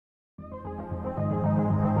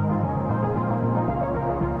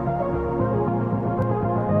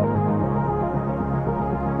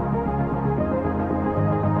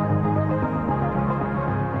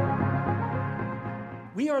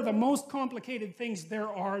are the most complicated things there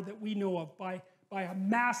are that we know of by a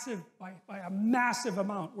massive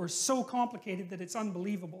amount. We're so complicated that it's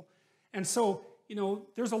unbelievable. And so, you know,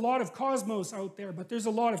 there's a lot of cosmos out there, but there's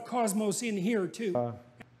a lot of cosmos in here too.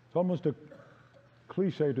 It's almost a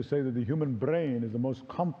cliche to say that the human brain is the most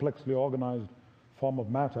complexly organized form of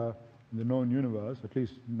matter in the known universe, at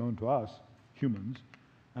least known to us, humans.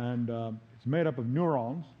 And it's made up of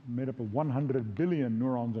neurons, made up of 100 billion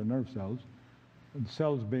neurons or nerve cells, and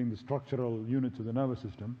cells being the structural units of the nervous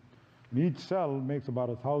system. And each cell makes about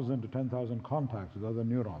 1,000 to 10,000 contacts with other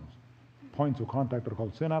neurons. Points of contact are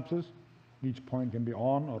called synapses. Each point can be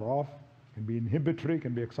on or off, can be inhibitory,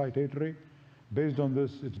 can be excitatory. Based on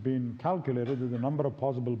this, it's been calculated that the number of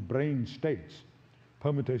possible brain states,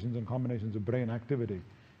 permutations and combinations of brain activity,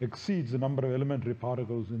 exceeds the number of elementary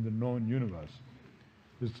particles in the known universe.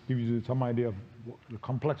 This gives you some idea of the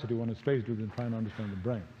complexity one is faced with in trying to understand the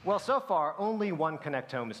brain. Well, so far, only one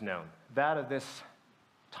connectome is known, that of this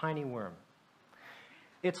tiny worm.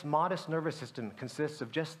 Its modest nervous system consists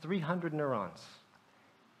of just 300 neurons.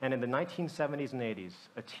 And in the 1970s and 80s,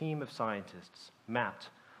 a team of scientists mapped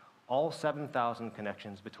all 7,000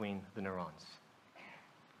 connections between the neurons.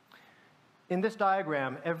 In this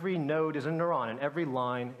diagram, every node is a neuron and every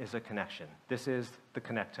line is a connection. This is the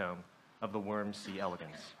connectome of the worm C.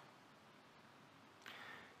 elegans.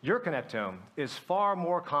 Your connectome is far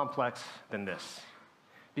more complex than this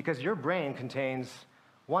because your brain contains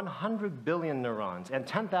 100 billion neurons and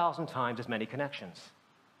 10,000 times as many connections.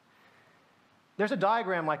 There's a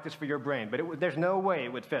diagram like this for your brain, but there's no way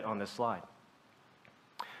it would fit on this slide.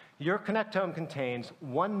 Your connectome contains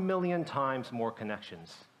 1 million times more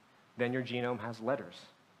connections than your genome has letters.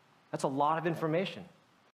 That's a lot of information.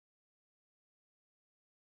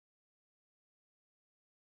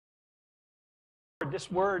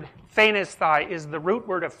 This word, phanesthai, is the root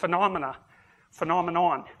word of phenomena,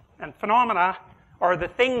 phenomenon. And phenomena are the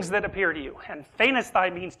things that appear to you. And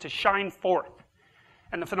phanesthai means to shine forth.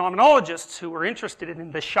 And the phenomenologists who were interested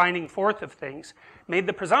in the shining forth of things made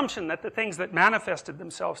the presumption that the things that manifested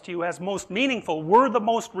themselves to you as most meaningful were the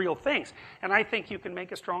most real things. And I think you can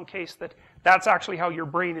make a strong case that that's actually how your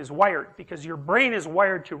brain is wired, because your brain is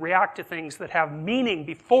wired to react to things that have meaning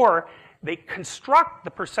before they construct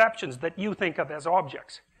the perceptions that you think of as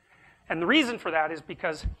objects. And the reason for that is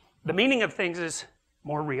because the meaning of things is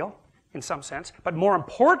more real, in some sense, but more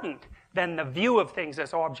important than the view of things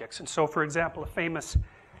as objects. And so, for example, a famous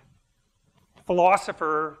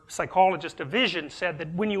philosopher, psychologist of vision said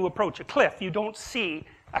that when you approach a cliff, you don't see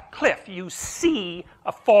a cliff, you see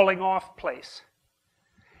a falling off place.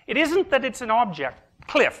 It isn't that it's an object,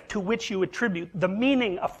 cliff, to which you attribute the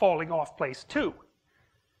meaning of falling off place to.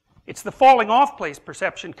 It's the falling off place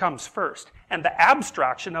perception comes first, and the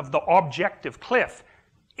abstraction of the objective cliff,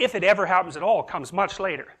 if it ever happens at all, comes much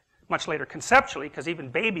later conceptually, because even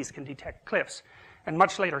babies can detect cliffs, and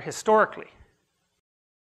much later historically.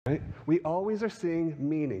 Right? We always are seeing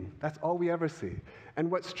meaning. That's all we ever see. And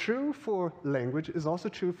what's true for language is also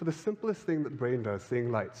true for the simplest thing that the brain does,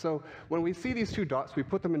 seeing light. So when we see these two dots, we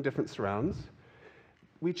put them in different surrounds.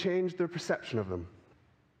 We change their perception of them.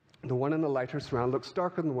 The one in the lighter surround looks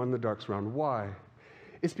darker than the one in the dark surround. Why?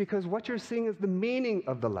 It's because what you're seeing is the meaning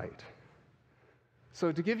of the light.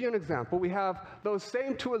 So to give you an example, we have those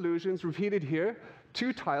same two illusions repeated here,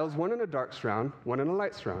 two tiles, one in a dark surround, one in a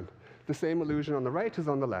light surround. The same illusion on the right is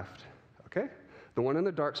on the left, okay? The one in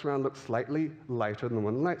the dark surround looks slightly lighter than the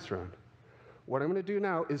one in the light surround. What I'm going to do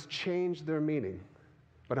now is change their meaning,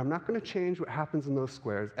 but I'm not going to change what happens in those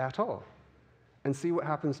squares at all, and see what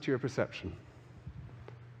happens to your perception.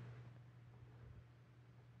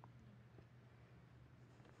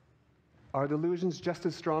 Are the illusions just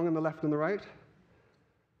as strong on the left and the right?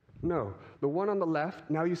 No. The one on the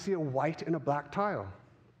left, now you see a white and a black tile.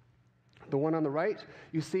 The one on the right,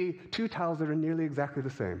 you see two tiles that are nearly exactly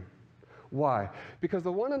the same. Why? Because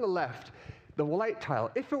the one on the left, the light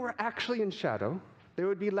tile, if it were actually in shadow, there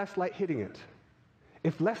would be less light hitting it.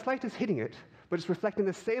 If less light is hitting it, but it's reflecting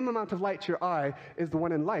the same amount of light to your eye as the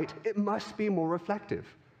one in light, it must be more reflective.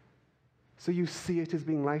 So you see it as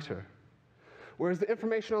being lighter. Whereas the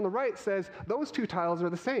information on the right says those two tiles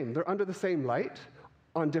are the same. They're under the same light,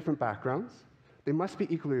 on different backgrounds. They must be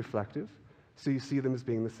equally reflective, so you see them as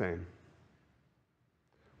being the same.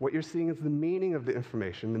 What you're seeing is the meaning of the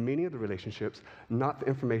information, the meaning of the relationships, not the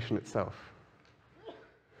information itself.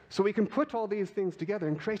 So we can put all these things together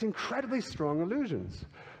and create incredibly strong illusions.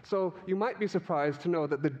 So you might be surprised to know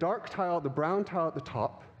that the dark tile, the brown tile at the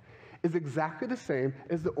top, is exactly the same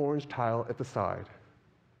as the orange tile at the side.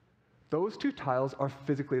 Those two tiles are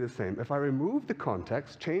physically the same. If I remove the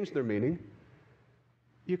context, change their meaning,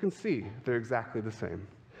 you can see they're exactly the same.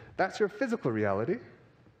 That's your physical reality,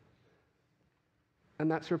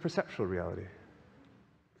 and that's your perceptual reality.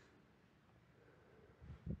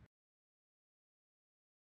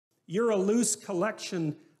 You're a loose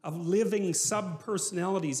collection of living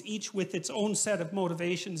sub-personalities, each with its own set of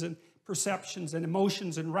motivations and perceptions and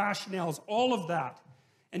emotions and rationales, all of that.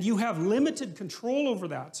 And you have limited control over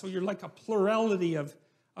that. So you're like a plurality of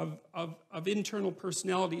internal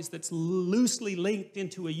personalities that's loosely linked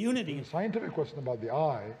into a unity. The scientific question about the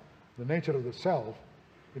I, the nature of the self,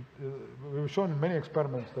 we've shown in many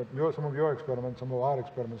experiments that some of your experiments, some of our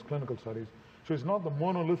experiments, clinical studies, so it's not the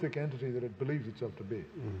monolithic entity that it believes itself to be.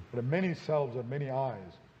 There are many selves and many I's,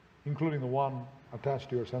 including the one attached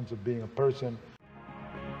to your sense of being a person